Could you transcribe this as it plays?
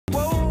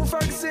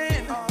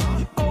Ferguson,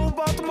 old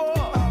Baltimore,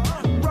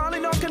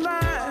 Raleigh, North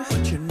Carolina.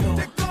 But you know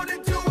they're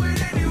gonna do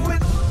it anyway.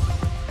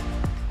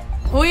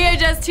 We are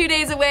just 2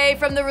 days away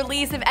from the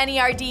release of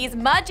N.E.R.D's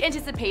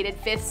much-anticipated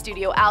 5th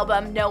studio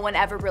album, No One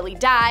Ever Really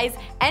Dies,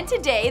 and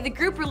today the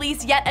group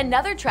released yet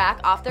another track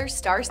off their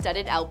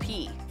star-studded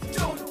LP.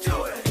 Don't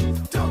do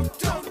it, don't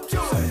do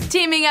it.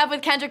 Teaming up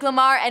with Kendrick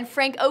Lamar and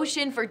Frank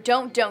Ocean for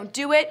Don't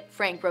Do It,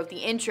 Frank wrote the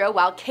intro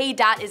while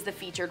K-Dot is the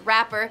featured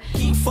rapper.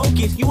 Keep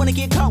focused, you wanna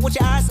get caught with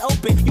your eyes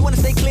open, you wanna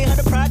stay clear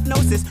of the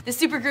prognosis. The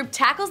supergroup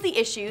tackles the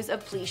issues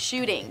of police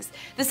shootings.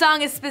 The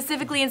song is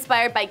specifically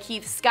inspired by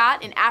Keith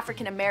Scott, an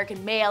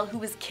African-American male who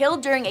was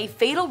killed during a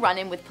fatal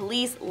run-in with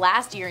police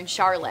last year in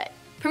Charlotte.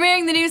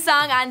 Premiering the new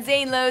song on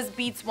Zane Lowe's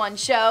Beats One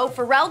show,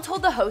 Pharrell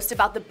told the host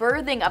about the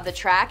birthing of the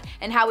track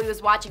and how he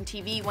was watching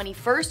TV when he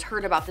first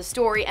heard about the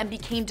story and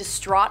became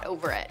distraught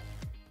over it.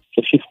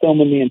 So she's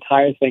filming the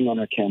entire thing on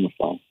her camera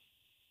phone.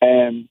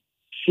 And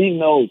she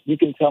knows, you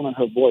can tell in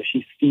her voice,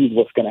 she sees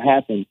what's going to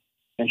happen.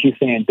 And she's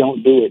saying,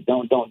 don't do it,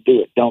 don't do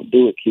it, don't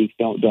do it, Keith,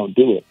 don't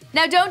do it.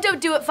 Now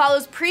Don't Do It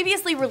follows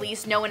previously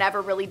released No One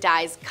Ever Really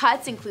Dies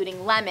cuts,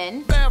 including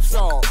Lemon, Bath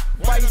salt,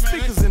 why your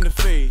speakers in the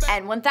face?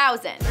 and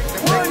 1000.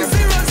 1 0 0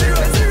 0.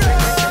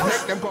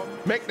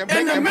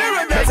 In the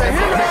mirror, there's a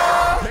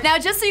hero. Now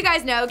just so you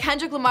guys know,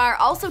 Kendrick Lamar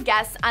also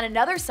guests on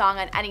another song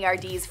on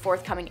N.E.R.D's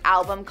forthcoming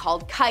album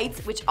called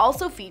Kites, which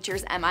also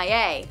features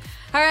MIA.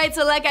 Alright,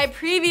 so like I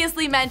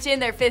previously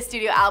mentioned, their 5th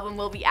studio album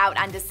will be out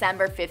on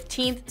December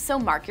 15th, so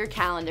mark your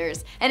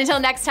calendars. And until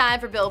next time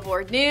for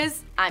Billboard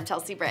News, I'm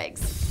Chelsea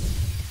Briggs.